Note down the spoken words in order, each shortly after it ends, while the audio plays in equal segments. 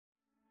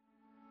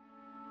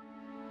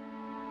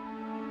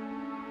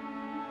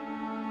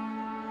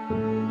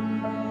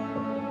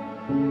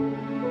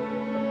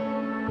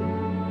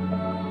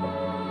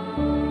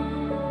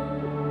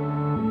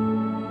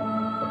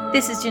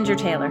This is Ginger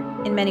Taylor,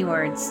 in many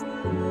words.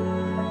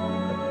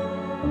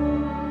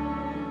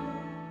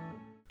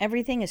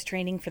 Everything is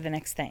training for the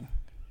next thing.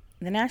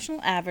 The national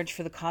average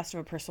for the cost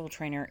of a personal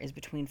trainer is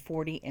between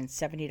 $40 and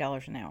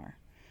 $70 an hour.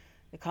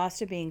 The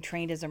cost of being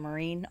trained as a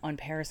Marine on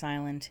Parris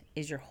Island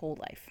is your whole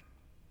life.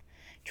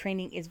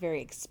 Training is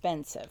very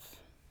expensive.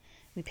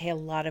 We pay a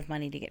lot of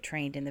money to get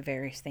trained in the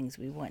various things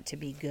we want to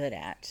be good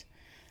at.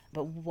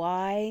 But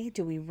why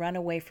do we run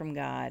away from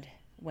God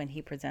when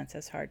He presents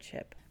us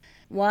hardship?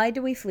 Why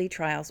do we flee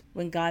trials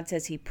when God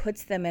says He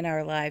puts them in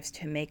our lives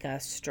to make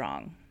us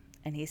strong?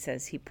 And He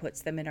says He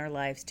puts them in our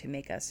lives to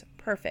make us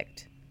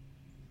perfect.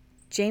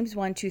 James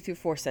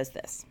 1:2-4 says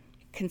this: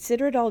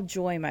 "Consider it all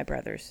joy, my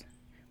brothers,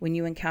 when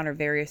you encounter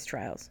various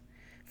trials,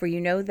 for you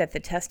know that the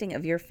testing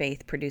of your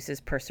faith produces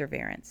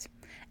perseverance.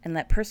 And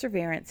let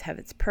perseverance have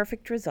its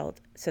perfect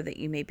result, so that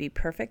you may be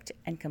perfect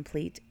and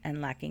complete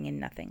and lacking in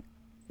nothing."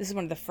 This is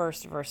one of the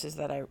first verses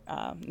that I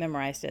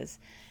memorized as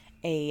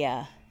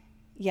a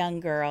young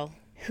girl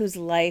whose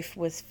life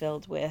was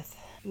filled with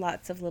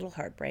lots of little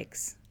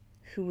heartbreaks,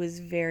 who was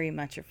very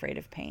much afraid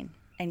of pain.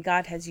 And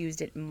God has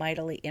used it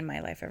mightily in my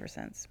life ever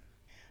since.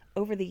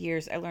 Over the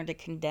years, I learned to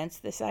condense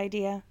this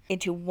idea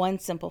into one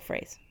simple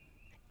phrase: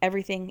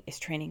 everything is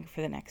training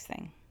for the next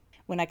thing.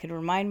 When I could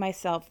remind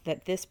myself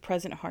that this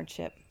present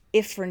hardship,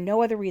 if for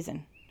no other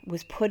reason,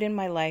 was put in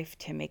my life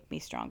to make me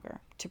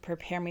stronger, to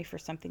prepare me for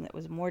something that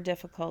was more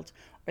difficult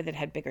or that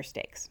had bigger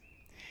stakes,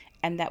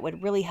 and that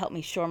would really help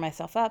me shore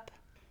myself up,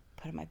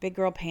 put on my big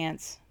girl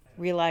pants,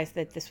 realize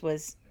that this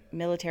was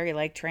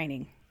military-like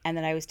training, and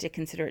that I was to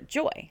consider it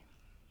joy.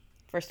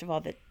 First of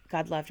all, that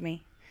God loved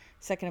me.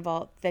 Second of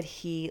all, that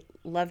He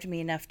loved me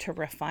enough to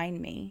refine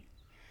me.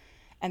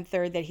 And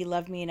third, that He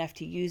loved me enough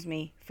to use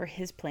me for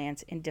His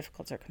plans in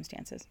difficult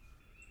circumstances.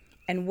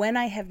 And when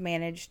I have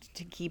managed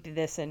to keep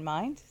this in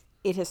mind,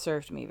 it has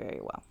served me very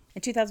well.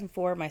 In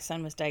 2004, my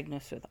son was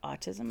diagnosed with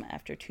autism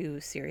after 2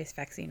 serious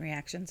vaccine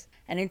reactions.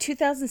 And in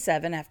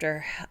 2007,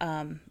 after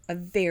a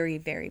very,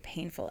 very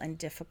painful and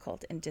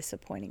difficult and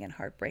disappointing and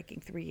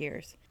heartbreaking 3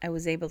 years, I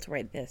was able to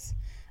write this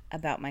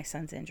about my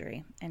son's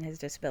injury and his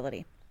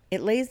disability.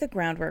 It lays the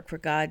groundwork for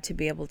God to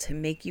be able to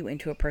make you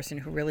into a person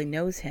who really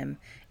knows Him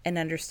and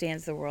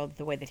understands the world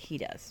the way that He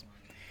does.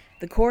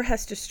 The Corps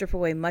has to strip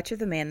away much of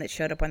the man that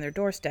showed up on their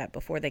doorstep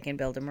before they can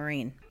build a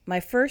Marine. My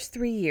first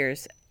 3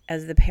 years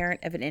as the parent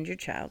of an injured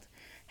child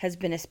has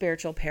been a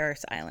spiritual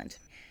Parris Island.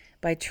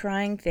 By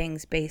trying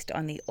things based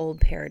on the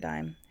old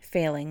paradigm,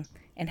 failing,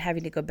 and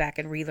having to go back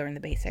and relearn the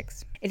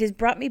basics, it has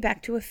brought me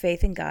back to a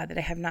faith in God that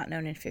I have not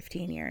known in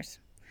 15 years.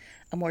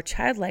 A more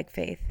childlike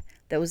faith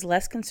that was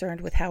less concerned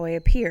with how I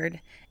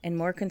appeared and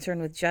more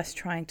concerned with just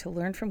trying to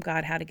learn from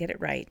God how to get it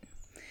right.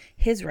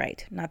 His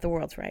right, not the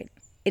world's right.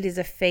 It is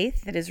a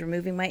faith that is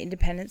removing my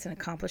independence and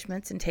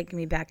accomplishments and taking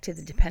me back to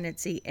the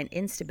dependency and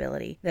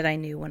instability that I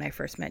knew when I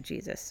first met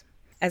Jesus.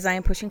 As I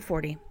am pushing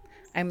 40,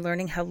 I'm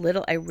learning how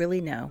little I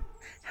really know,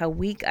 how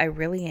weak I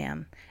really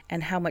am,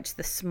 and how much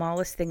the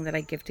smallest thing that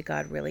I give to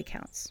God really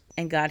counts.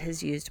 And God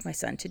has used my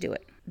son to do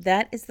it.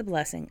 That is the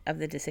blessing of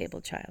the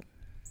disabled child.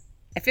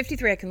 At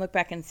 53, I can look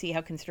back and see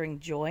how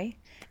considering joy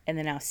and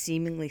the now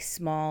seemingly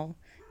small,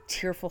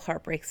 tearful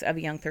heartbreaks of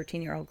a young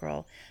 13-year-old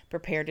girl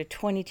prepared a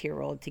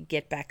 22-year-old to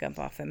get back up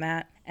off the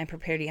mat, and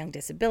prepared a young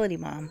disability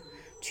mom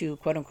to,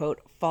 quote-unquote,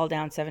 fall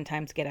down 7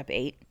 times, get up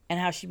 8, and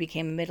how she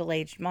became a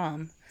middle-aged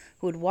mom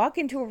who would walk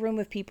into a room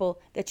of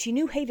people that she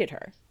knew hated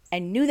her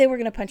and knew they were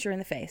going to punch her in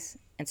the face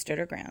and stood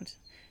her ground,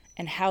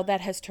 and how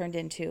that has turned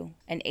into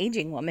an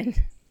aging woman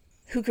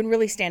who can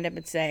really stand up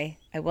and say,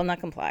 I will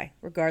not comply,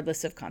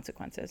 regardless of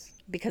consequences,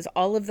 because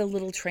all of the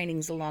little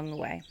trainings along the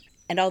way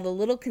and all the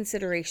little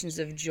considerations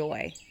of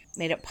joy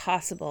made it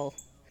possible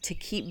to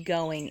keep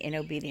going in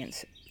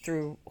obedience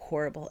through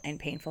horrible and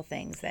painful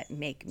things that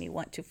make me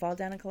want to fall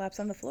down and collapse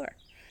on the floor.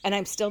 And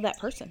I'm still that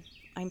person.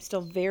 I'm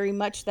still very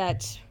much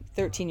that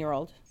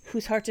 13-year-old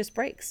whose heart just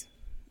breaks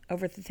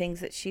over the things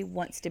that she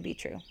wants to be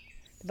true.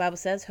 The Bible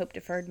says, hope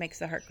deferred makes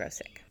the heart grow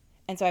sick.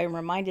 And so I am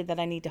reminded that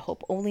I need to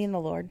hope only in the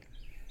Lord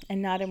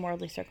and not in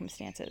worldly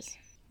circumstances,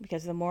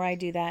 because the more I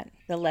do that,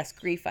 the less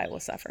grief I will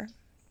suffer.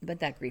 But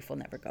that grief will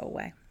never go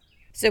away.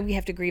 So we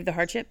have to grieve the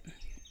hardship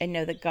and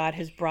know that God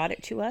has brought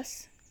it to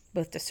us,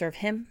 both to serve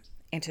Him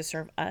and to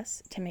serve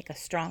us, to make us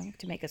strong,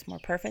 to make us more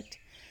perfect,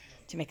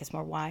 to make us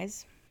more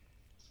wise,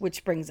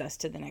 which brings us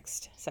to the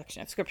next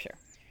section of Scripture.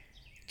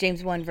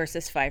 James 1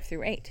 verses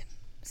 5-8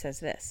 says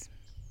this: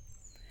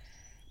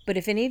 But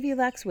if any of you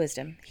lacks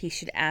wisdom, he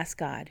should ask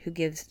God, who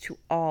gives to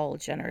all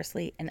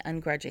generously and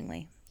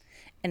ungrudgingly,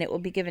 and it will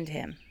be given to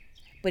him.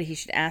 But he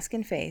should ask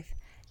in faith,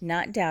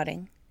 not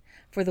doubting,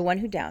 for the one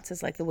who doubts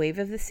is like the wave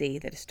of the sea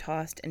that is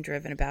tossed and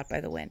driven about by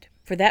the wind.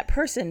 For that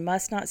person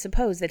must not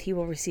suppose that he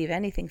will receive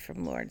anything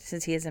from the Lord,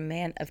 since he is a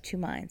man of 2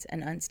 minds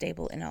and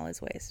unstable in all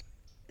his ways.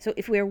 So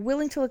if we are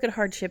willing to look at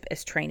hardship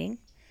as training,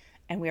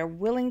 and we are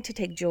willing to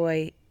take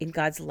joy in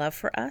God's love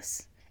for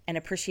us, and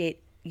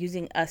appreciate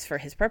using us for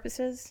his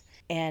purposes,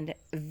 and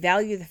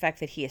value the fact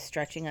that he is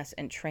stretching us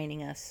and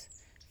training us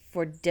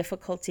for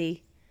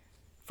difficulty,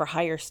 for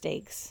higher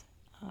stakes,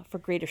 for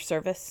greater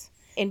service,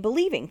 and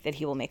believing that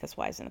he will make us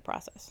wise in the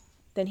process.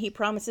 Then he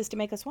promises to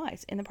make us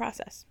wise in the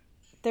process.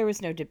 There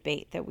is no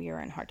debate that we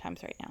are in hard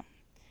times right now.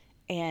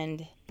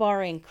 And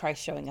barring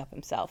Christ showing up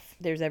himself,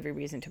 there's every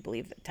reason to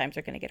believe that times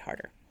are going to get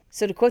harder.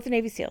 So to quote the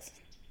Navy SEALs,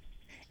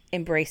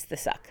 embrace the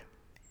suck.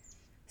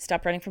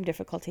 Stop running from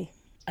difficulty.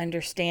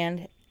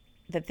 Understand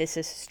that this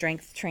is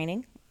strength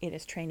training. It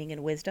is training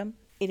in wisdom.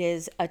 It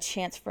is a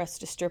chance for us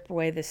to strip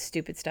away the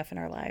stupid stuff in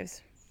our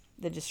lives,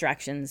 the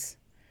distractions.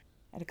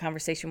 I had a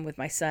conversation with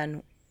my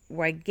son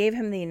where I gave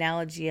him the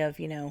analogy of,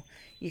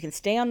 you can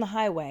stay on the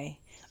highway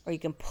or you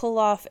can pull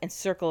off and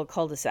circle a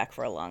cul-de-sac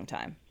for a long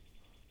time.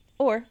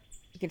 Or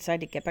you can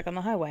decide to get back on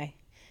the highway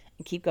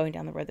and keep going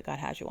down the road that God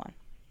has you on.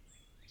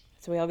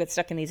 So we all get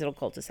stuck in these little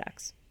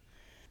cul-de-sacs.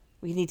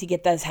 We need to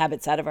get those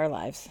habits out of our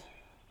lives.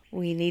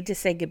 We need to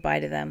say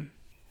goodbye to them.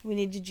 We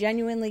need to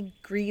genuinely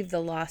grieve the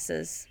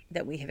losses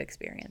that we have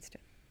experienced. I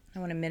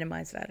don't want to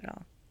minimize that at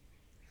all,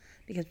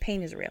 because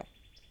pain is real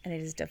and it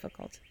is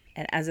difficult.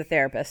 And as a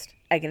therapist,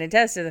 I can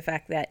attest to the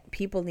fact that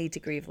people need to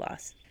grieve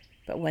loss.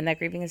 But when that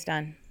grieving is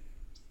done,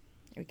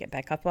 we get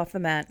back up off the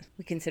mat.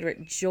 We consider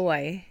it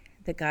joy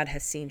that God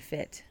has seen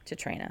fit to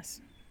train us.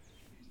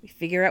 We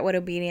figure out what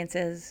obedience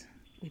is.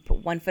 We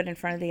put one foot in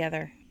front of the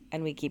other,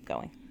 and we keep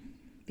going,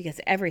 because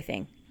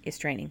everything is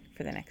training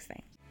for the next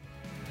thing.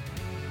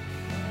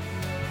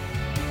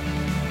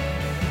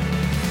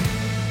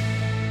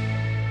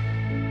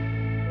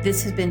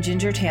 This has been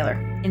Ginger Taylor,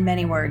 in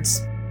many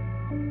words.